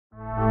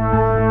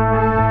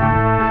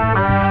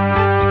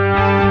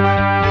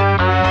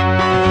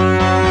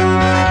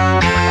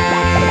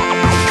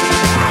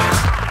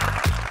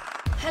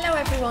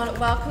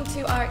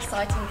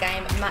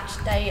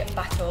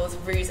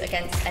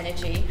against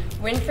energy.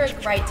 We're in for a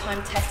great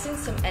time testing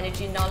some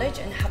energy knowledge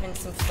and having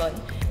some fun.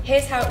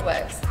 Here's how it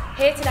works.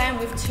 Here today I'm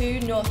with two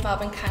North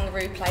Melbourne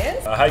Kangaroo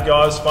players. Hey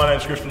guys, my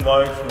name's Griffin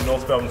Logue from the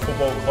North Melbourne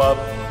Football Club.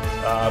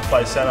 I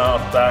play centre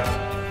half back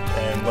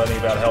and learning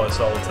about Hello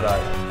Solar today.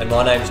 And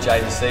my name's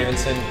Jaden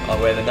Stevenson.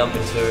 I wear the number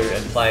 2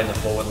 and play in the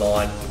forward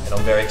line, and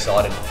I'm very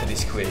excited for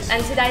this quiz.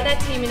 And today they're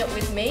teaming up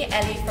with me,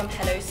 Ellie from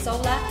Hello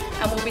Solar,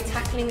 and we'll be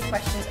tackling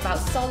questions about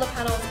solar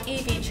panels,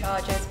 EV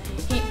chargers,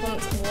 heat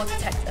pumps, water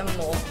tech and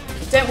more.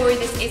 Don't worry,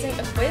 this isn't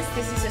a quiz,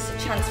 this is just a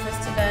chance for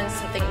us to learn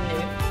something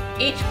new.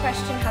 Each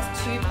question has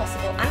 2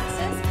 possible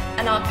answers,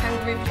 and our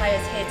Kangaroo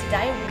players here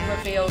today will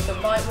reveal the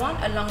right one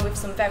along with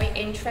some very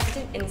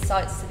interesting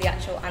insights to the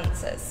actual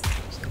answers.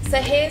 So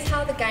here's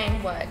how the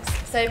game works.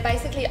 So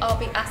basically I'll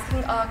be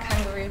asking our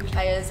Kangaroo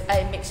players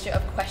a mixture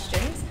of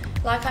questions,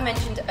 like I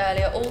mentioned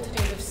earlier, all to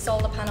do with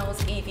solar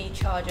panels, EV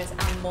chargers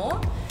and more.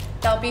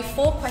 There'll be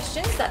 4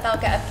 questions that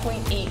they'll get a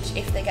point each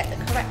if they get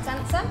the correct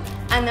answer,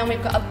 and then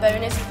we've got a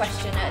bonus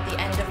question at the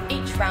end of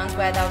each round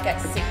where they'll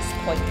get 6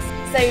 points.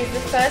 So the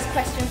first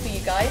question for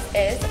you guys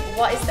is,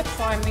 what is the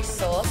primary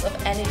source of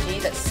energy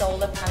that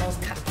solar panels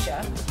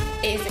capture?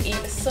 Is it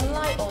either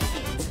sunlight or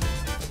heat?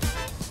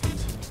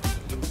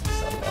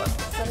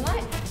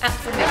 Sunlight?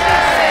 Absolutely.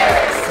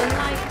 So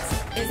sunlight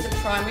is the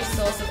primary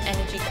source of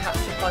energy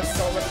captured by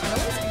solar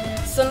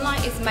panels.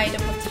 Sunlight is made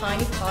up of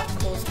tiny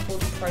particles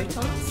called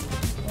protons.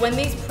 When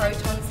these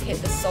protons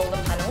hit the solar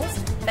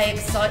panels, they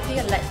excite the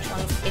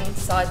electrons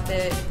inside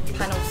the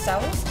panel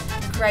cells,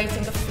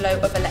 creating a flow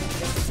of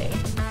electricity.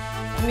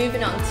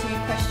 Moving on to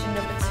question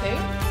number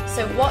 2.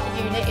 So what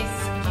unit is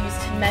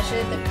used to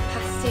measure the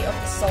capacity of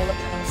the solar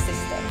panel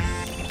system?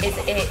 Is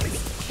it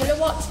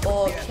kilowatts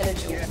or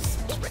kilojoules?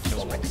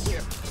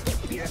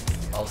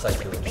 I'll say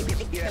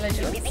kilojoules.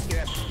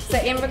 Kilojoules. So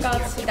in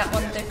regards to that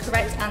one, the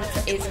correct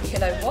answer is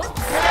kilowatts.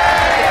 The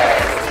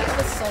capacity of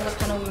a solar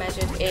panel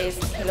measured is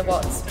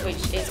kilowatts,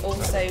 which is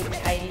also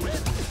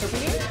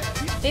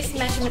kW. This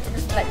measurement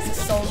reflects the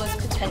solar's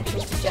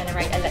potential to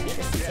generate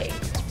electricity.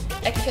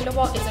 A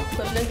kilowatt is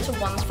equivalent to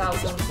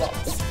 1,000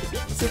 watts.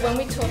 So when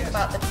we talk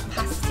about the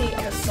capacity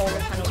of a solar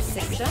panel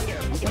system,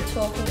 we're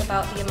talking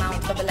about the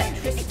amount of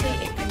electricity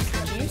it can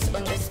produce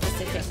under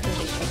specific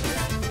conditions.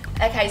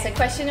 Okay, so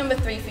question number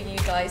 3 for you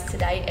guys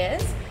today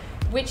is,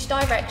 which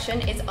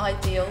direction is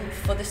ideal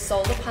for the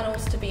solar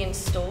panels to be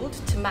installed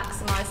to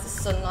maximise the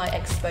sunlight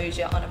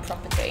exposure on a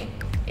property?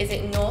 Is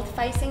it north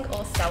facing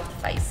or south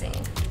facing?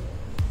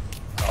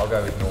 I'll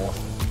go with north.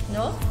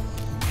 North?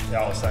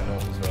 Yeah, I'll say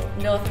north as well.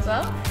 North as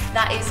well?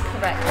 That is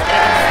correct. It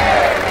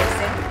is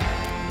north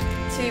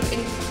facing.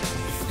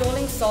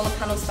 Installing solar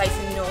panels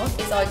facing north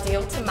is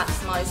ideal to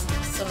maximise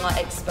sunlight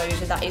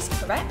exposure. That is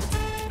correct.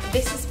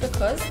 This is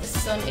because the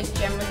sun is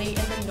generally in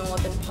the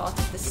northern part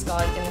of the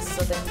sky in the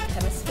southern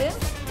hemisphere.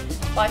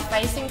 By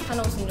facing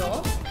panels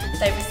north,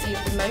 they receive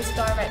the most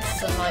direct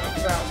sunlight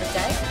throughout the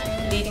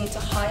day, leading to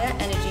higher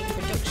energy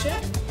production,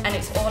 and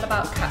it's all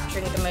about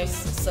capturing the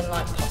most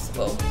sunlight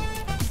possible.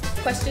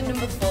 Question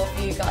number 4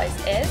 for you guys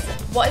is,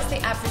 what is the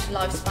average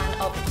lifespan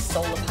of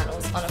solar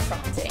panels on a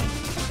property?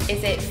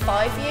 Is it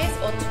 5 years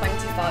or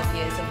 25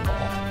 years or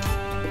more?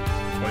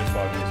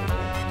 25 years or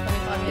more.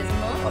 25 years or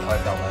more? I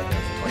hope they'll make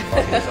it for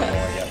 25 years or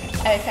more,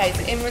 yeah. Okay,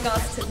 so in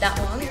regards to that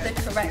one, the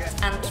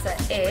correct answer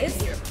is,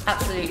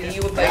 absolutely,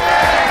 you were both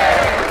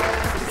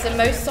correct. So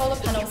most solar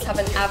panels have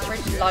an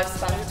average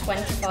lifespan of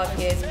 25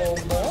 years or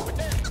more.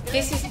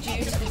 This is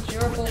due to the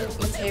durable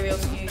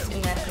materials used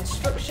in their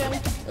construction,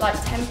 like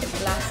tempered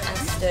glass and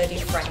sturdy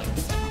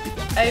frames.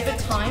 Over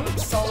time,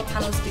 solar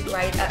panels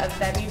degrade at a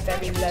very,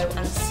 very low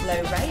and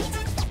slow rate,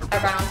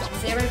 around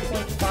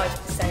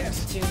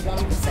 0.5% to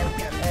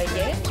 1% per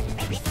year.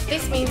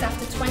 This means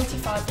after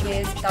 25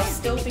 years, they'll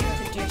still be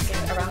producing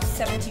around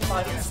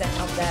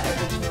 75% of their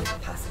original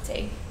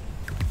capacity.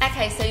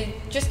 Okay,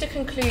 so just to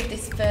conclude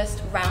this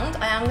first round,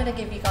 I am going to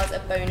give you guys a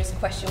bonus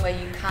question where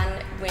you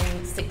can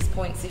win 6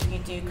 points if you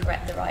do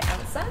correct the right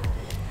answer.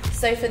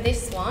 So for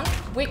this one,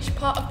 which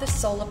part of the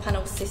solar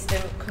panel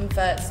system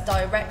converts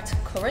direct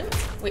current,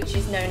 which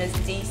is known as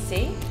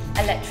DC,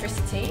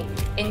 electricity,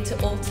 into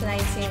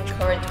alternating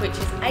current, which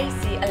is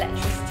AC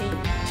electricity,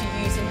 to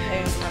use in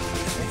homes and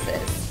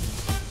businesses?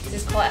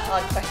 This is quite a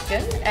hard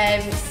question.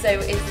 So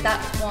is that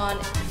one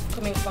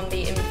coming from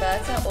the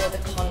inverter or the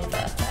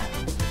converter?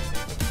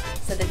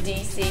 So the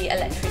DC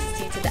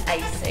electricity to the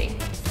AC.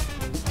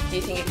 Do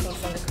you think it comes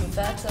from the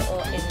converter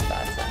or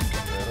inverter?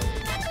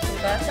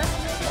 Converter?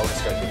 I'll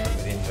just go with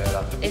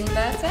inverter.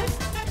 Inverter?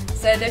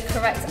 So the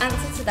correct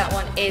answer to that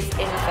one is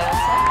inverter.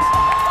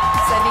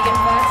 So the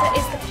inverter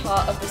is the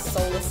part of the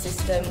solar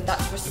system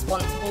that's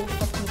responsible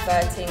for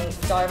converting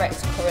direct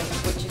current,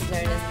 which is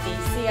known as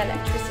DC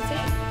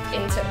electricity,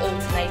 into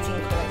alternating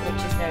current,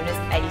 which is known as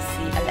AC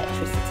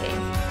electricity.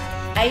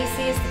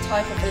 AC is the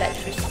type of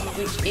electricity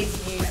which is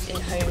used in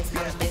homes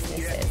and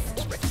businesses.